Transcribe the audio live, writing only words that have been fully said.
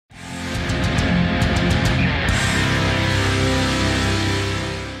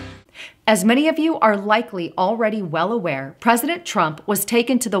As many of you are likely already well aware, President Trump was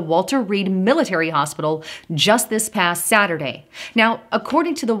taken to the Walter Reed Military Hospital just this past Saturday. Now,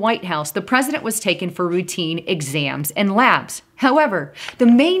 according to the White House, the president was taken for routine exams and labs. However, the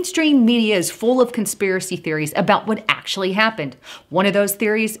mainstream media is full of conspiracy theories about what actually happened. One of those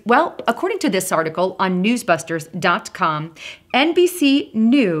theories, well, according to this article on newsbusters.com, NBC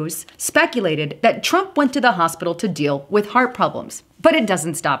News speculated that Trump went to the hospital to deal with heart problems. But it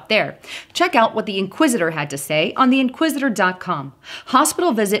doesn't stop there. Check out what the Inquisitor had to say on theinquisitor.com.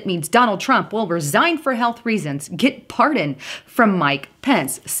 Hospital visit means Donald Trump will resign for health reasons, get pardon from Mike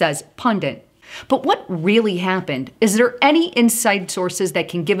Pence, says pundit. But what really happened? Is there any inside sources that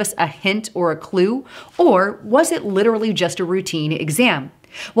can give us a hint or a clue? Or was it literally just a routine exam?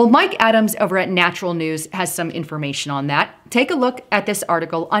 Well, Mike Adams over at Natural News has some information on that. Take a look at this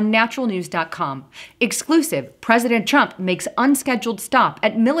article on naturalnews.com. Exclusive, President Trump makes unscheduled stop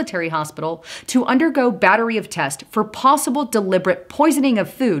at military hospital to undergo battery of test for possible deliberate poisoning of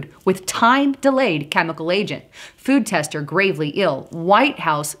food with time-delayed chemical agent. Food tester gravely ill. White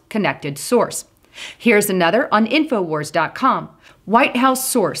House connected source. Here's another on Infowars.com. White House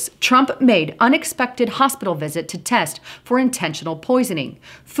source, Trump made unexpected hospital visit to test for intentional poisoning.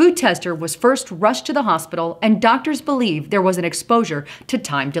 Food tester was first rushed to the hospital and doctors believe there was an exposure to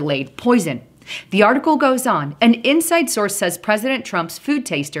time-delayed poison. The article goes on. An inside source says President Trump's food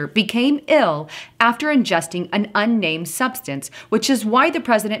taster became ill after ingesting an unnamed substance, which is why the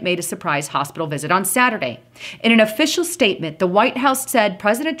president made a surprise hospital visit on Saturday. In an official statement, the White House said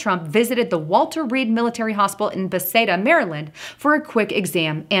President Trump visited the Walter Reed Military Hospital in Bethesda, Maryland, for a quick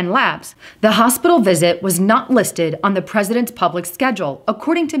exam and labs. The hospital visit was not listed on the president's public schedule,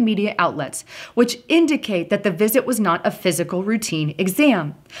 according to media outlets, which indicate that the visit was not a physical routine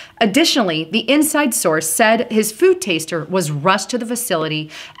exam. Additionally, the inside source said his food taster was rushed to the facility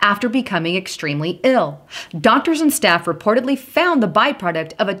after becoming extremely ill. Doctors and staff reportedly found the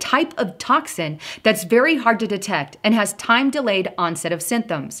byproduct of a type of toxin that's very hard to detect and has time-delayed onset of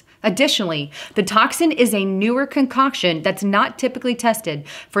symptoms. Additionally, the toxin is a newer concoction that's not typically tested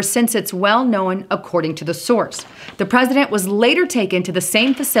for since it's well known according to the source. The president was later taken to the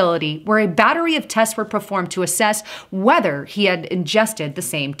same facility where a battery of tests were performed to assess whether he had ingested the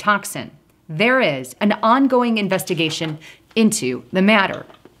same toxin. There is an ongoing investigation into the matter.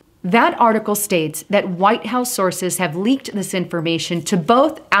 That article states that White House sources have leaked this information to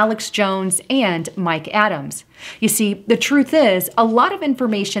both Alex Jones and Mike Adams. You see, the truth is, a lot of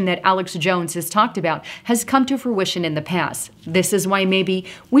information that Alex Jones has talked about has come to fruition in the past. This is why maybe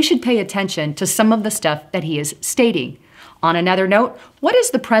we should pay attention to some of the stuff that he is stating. On another note, what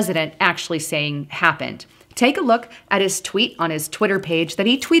is the president actually saying happened? Take a look at his tweet on his Twitter page that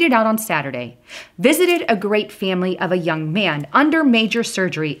he tweeted out on Saturday. Visited a great family of a young man under major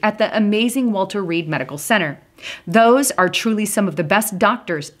surgery at the amazing Walter Reed Medical Center. Those are truly some of the best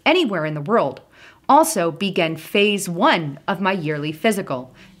doctors anywhere in the world. Also began phase 1 of my yearly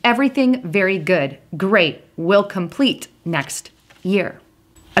physical. Everything very good. Great. Will complete next year.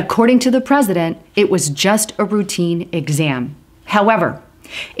 According to the president, it was just a routine exam. However,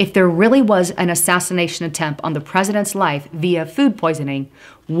 if there really was an assassination attempt on the president's life via food poisoning,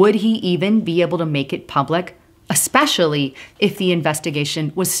 would he even be able to make it public, especially if the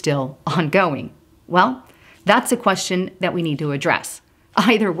investigation was still ongoing? Well, that's a question that we need to address.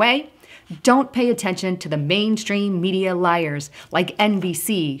 Either way, don't pay attention to the mainstream media liars like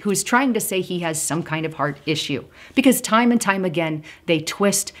NBC, who's trying to say he has some kind of heart issue, because time and time again, they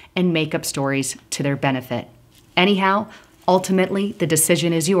twist and make up stories to their benefit. Anyhow, ultimately, the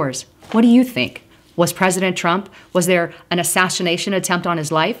decision is yours. What do you think? Was President Trump, was there an assassination attempt on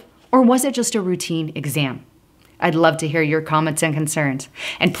his life? Or was it just a routine exam? I'd love to hear your comments and concerns.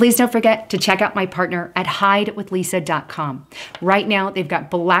 And please don't forget to check out my partner at hidewithlisa.com. Right now, they've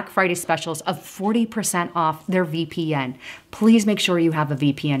got Black Friday specials of 40% off their VPN. Please make sure you have a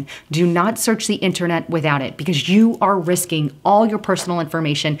VPN. Do not search the internet without it because you are risking all your personal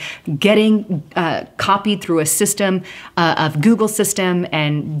information getting copied through a system of Google system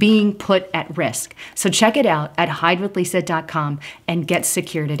and being put at risk. So check it out at hidewithlisa.com and get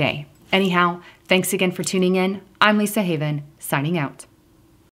secure today. Anyhow, thanks again for tuning in. I'm Lisa Haven, signing out.